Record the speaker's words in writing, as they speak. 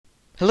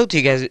Hello to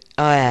you guys.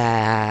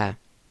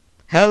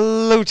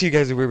 Hello to you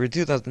guys. We're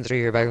 2003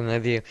 here back with another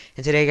video.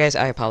 And today, guys,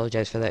 I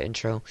apologize for that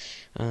intro.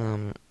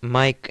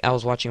 Mike, I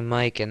was watching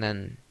Mike, and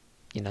then,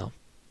 you know,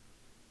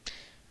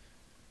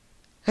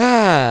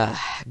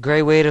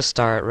 great way to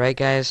start, right,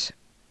 guys?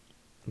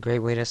 Great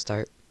way to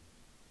start.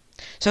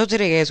 So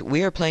today, guys,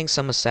 we are playing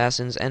some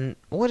Assassins, and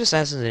what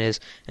Assassins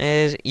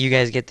is you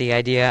guys get the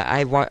idea.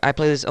 I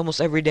play this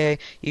almost every day.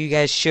 You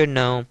guys should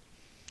know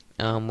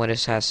what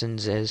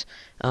Assassins is.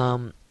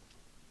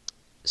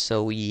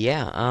 So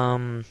yeah,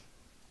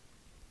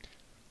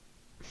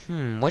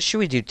 what should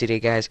we do today,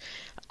 guys?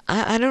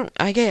 I don't,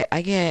 I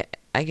get,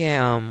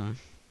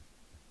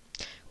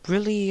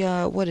 really,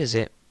 what is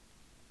it?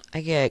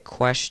 I get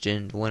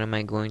questioned, what am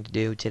I going to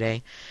do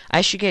today?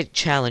 I should get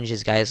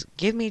challenges, guys.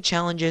 Give me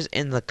challenges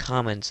in the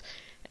comments.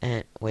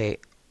 And, wait,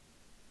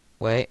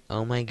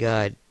 oh my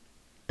god.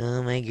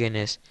 Oh my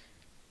goodness.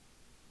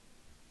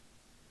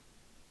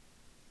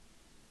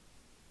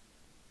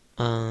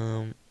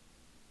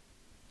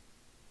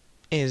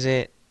 Is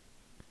it?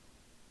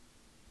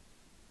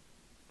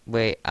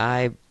 Wait,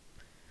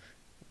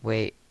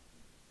 wait,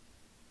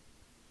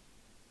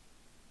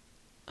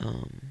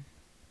 um,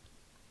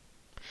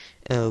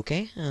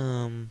 okay,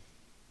 I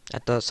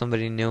thought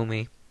somebody knew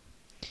me.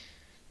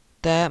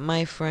 That,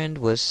 my friend,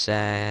 was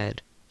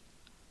sad.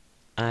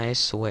 I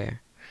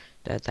swear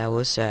that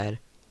was sad.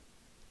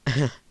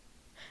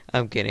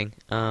 I'm kidding.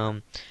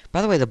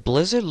 By the way, the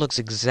blizzard looks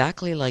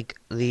exactly like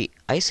the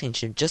Ice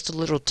Ancient, just a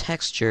little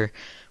texture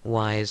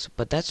wise,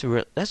 but that's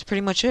pretty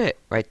much it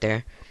right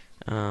there.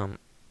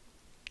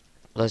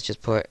 Let's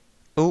just put,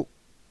 oh,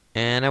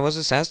 and I was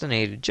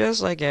assassinated,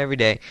 just like every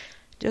day.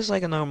 Just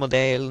like a normal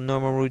day, a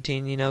normal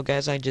routine, you know,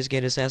 guys, I just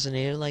get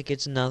assassinated like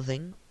it's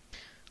nothing.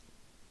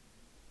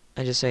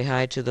 I just say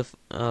hi to the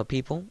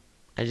people.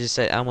 I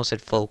almost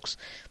said folks,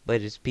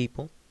 but it's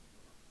people.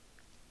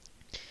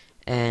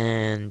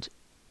 And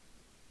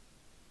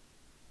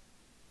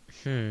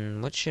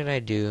what should I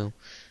do?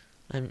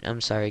 I'm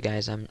sorry,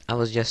 guys. I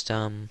was just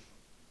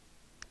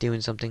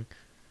doing something,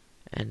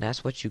 and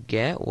that's what you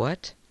get.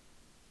 What?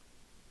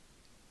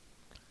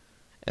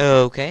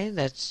 Okay,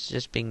 that's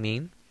just being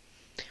mean.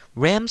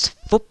 Rams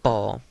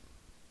football.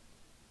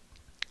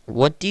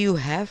 What do you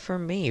have for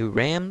me?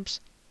 Rams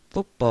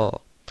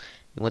football.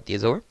 You want the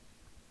Azor?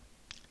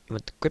 You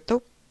want the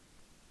crypto?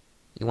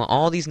 You want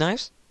all these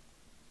knives?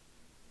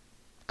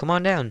 Come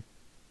on down.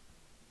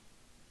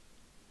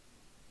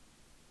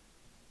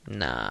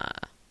 Nah.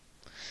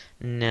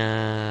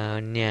 No,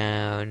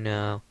 no,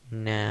 no,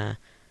 nah.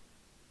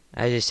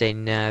 I just say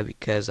nah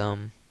because,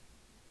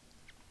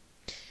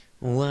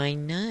 why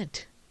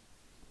not?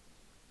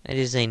 I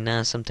just say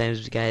nah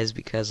sometimes, guys,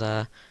 because,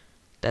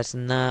 that's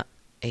not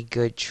a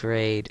good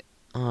trade,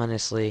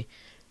 honestly.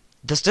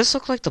 Does this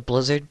look like the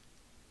Blizzard?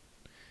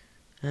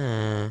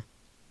 I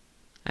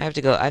have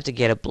to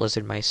get a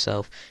Blizzard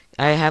myself.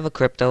 I have a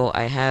crypto,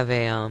 I have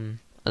a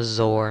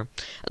Azor.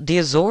 The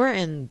Azor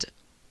and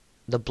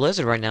the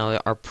Blizzard right now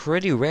are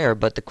pretty rare,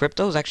 but the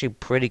crypto is actually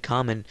pretty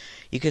common.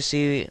 You could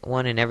see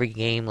one in every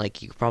game,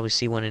 like you could probably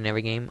see one in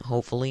every game,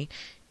 hopefully.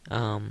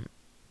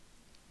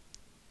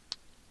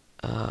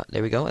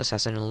 There we go,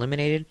 assassin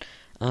eliminated.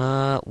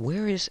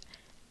 Where is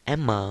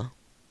Emma?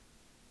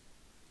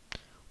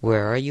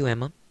 Where are you,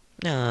 Emma?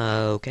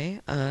 Okay,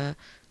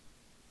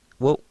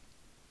 whoa.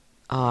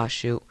 Ah,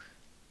 shoot.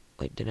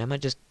 Wait, did Emma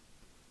just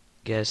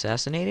get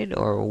assassinated?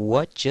 Or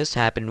what just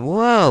happened?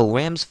 Whoa,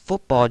 Rams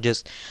football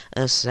just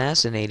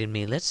assassinated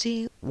me. Let's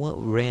see what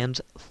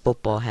Rams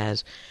football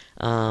has.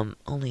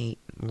 Only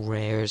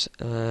rares.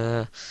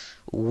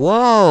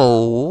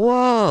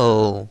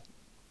 Whoa.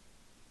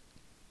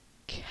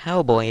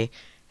 Cowboy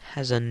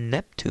has a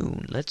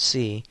Neptune. Let's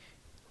see.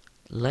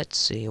 Let's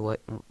see what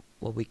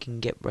we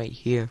can get right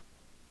here.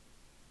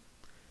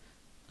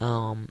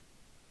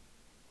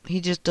 He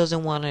just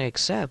doesn't want to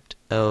accept.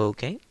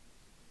 Okay.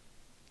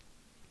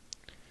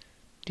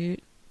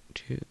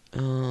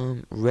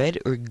 Red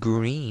or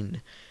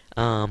green?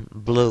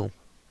 Blue.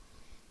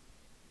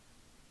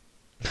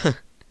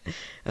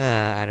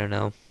 I don't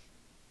know.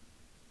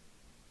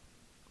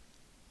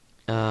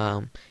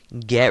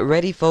 Get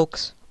ready,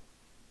 folks.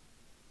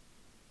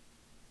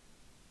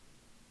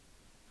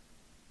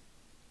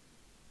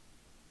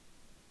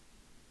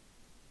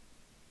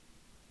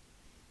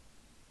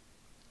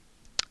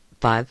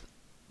 Five,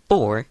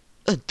 four,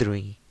 a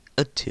three,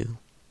 a two,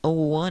 a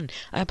one.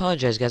 I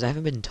apologize, guys. I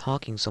haven't been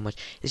talking so much.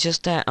 It's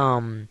just that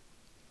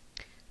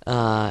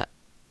I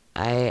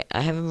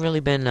haven't really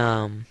been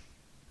I've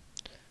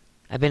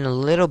been a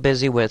little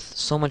busy with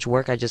so much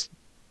work. I'm just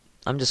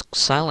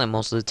silent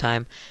most of the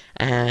time,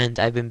 and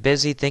I've been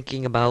busy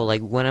thinking about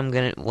like what I'm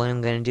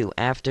gonna do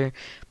after.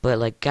 But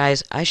like,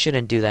 guys, I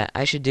shouldn't do that.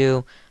 I should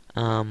do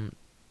I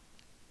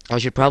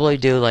should probably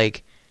do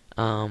like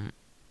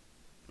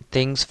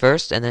things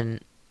first, and then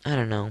I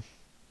don't know.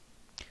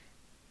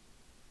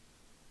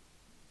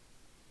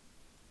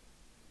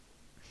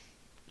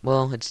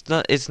 Well, it's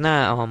not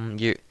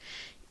you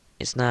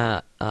it's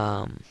not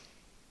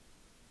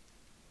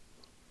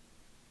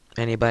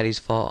anybody's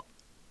fault.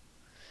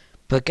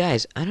 But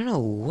guys, I don't know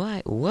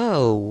why.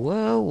 Whoa,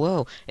 whoa,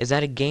 whoa. Is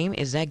that a game?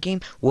 Is that game?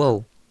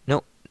 Whoa.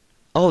 No.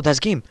 Oh, that's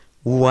game.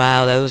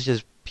 Wow, that was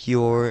just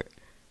pure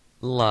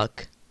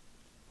luck.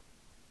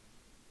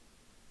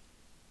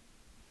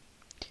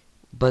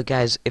 But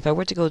guys, if I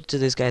were to go to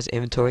this guy's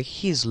inventory,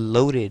 he's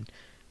loaded.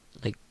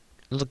 Like,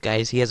 look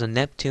guys, he has a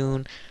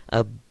Neptune,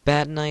 a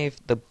Bat Knife,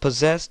 the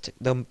Possessed,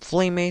 the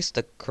Flame Ace,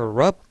 the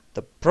Corrupt,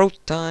 the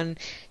Proton,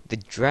 the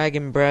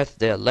Dragon Breath,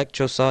 the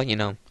Electro Saw, you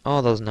know,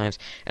 all those knives.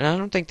 And I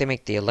don't think they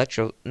make the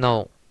Electro...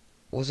 No.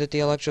 Was it the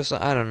Electro Saw?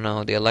 I don't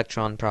know. The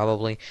Electron,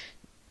 probably.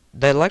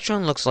 The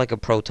Electron looks like a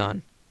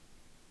Proton.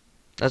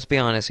 Let's be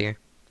honest here.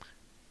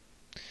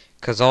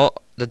 Because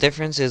all the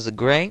difference is the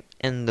gray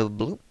and the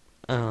blue.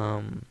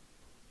 Oh,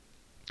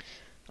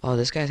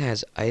 this guy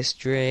has Ice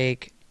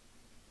Drake.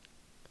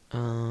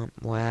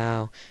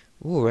 Wow.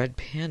 Ooh, Red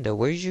Panda.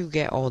 Where did you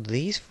get all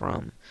these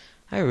from?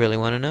 I really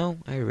want to know.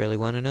 I really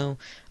want to know.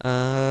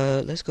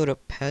 Let's go to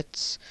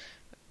pets.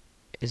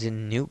 Is it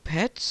new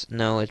pets?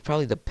 No, it's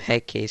probably the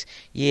pet case.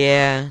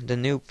 Yeah, the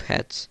new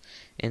pets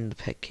in the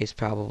pet case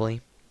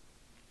probably.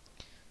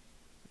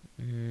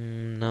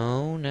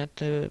 No, not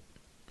the...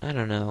 I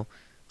don't know.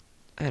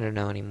 I don't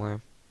know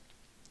anymore.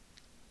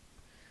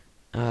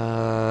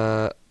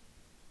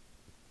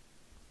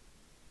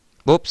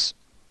 Whoops.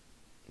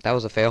 That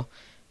was a fail.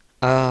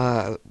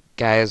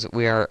 Guys,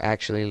 we are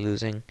actually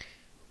losing.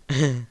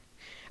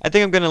 I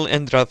think I'm gonna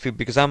end it off here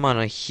because I'm on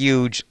a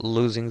huge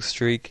losing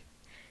streak.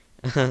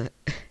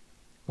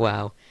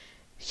 Wow.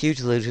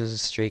 Huge losing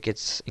streak,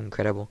 it's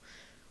incredible.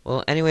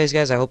 Well, anyways,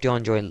 guys, I hope you all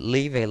enjoyed.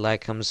 Leave a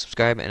like, comment,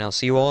 subscribe, and I'll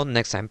see you all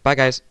next time. Bye,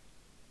 guys.